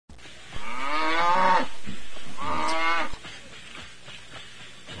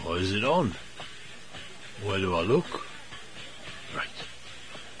on. Where do I look? Right.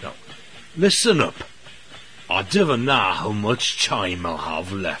 Now, listen up. I don't know how much time I'll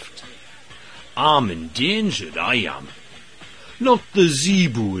have left. I'm endangered, I am. Not the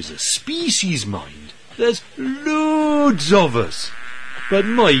zebu as a species, mind. There's loads of us. But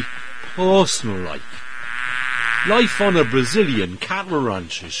my personal life on a Brazilian cattle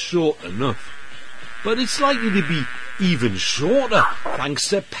ranch is short enough. But it's likely to be even shorter thanks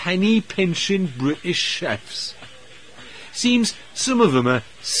to penny-pinching British chefs. Seems some of them are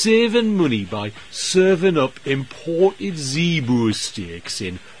saving money by serving up imported zebu steaks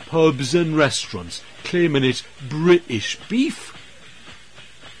in pubs and restaurants, claiming it's British beef.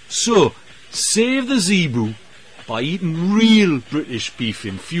 So, save the zebu by eating real British beef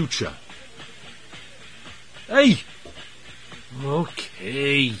in future. Hey!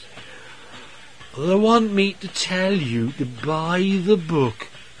 Okay. They want me to tell you to buy the book,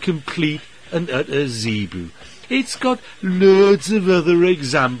 Complete and Utter Zebu. It's got loads of other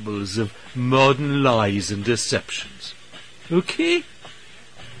examples of modern lies and deceptions. Okay?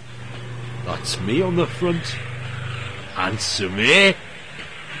 That's me on the front. Answer me.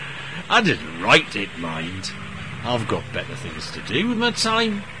 I didn't write it, mind. I've got better things to do with my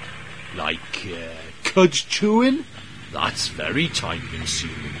time. Like, cud chewing. That's very time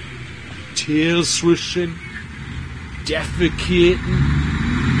consuming. Tail swishing. Defecating.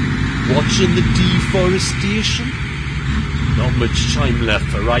 Watching the deforestation. Not much time left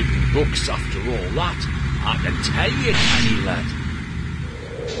for writing books after all that, I can tell you, canny lad.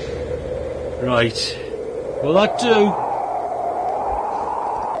 Right, will that do?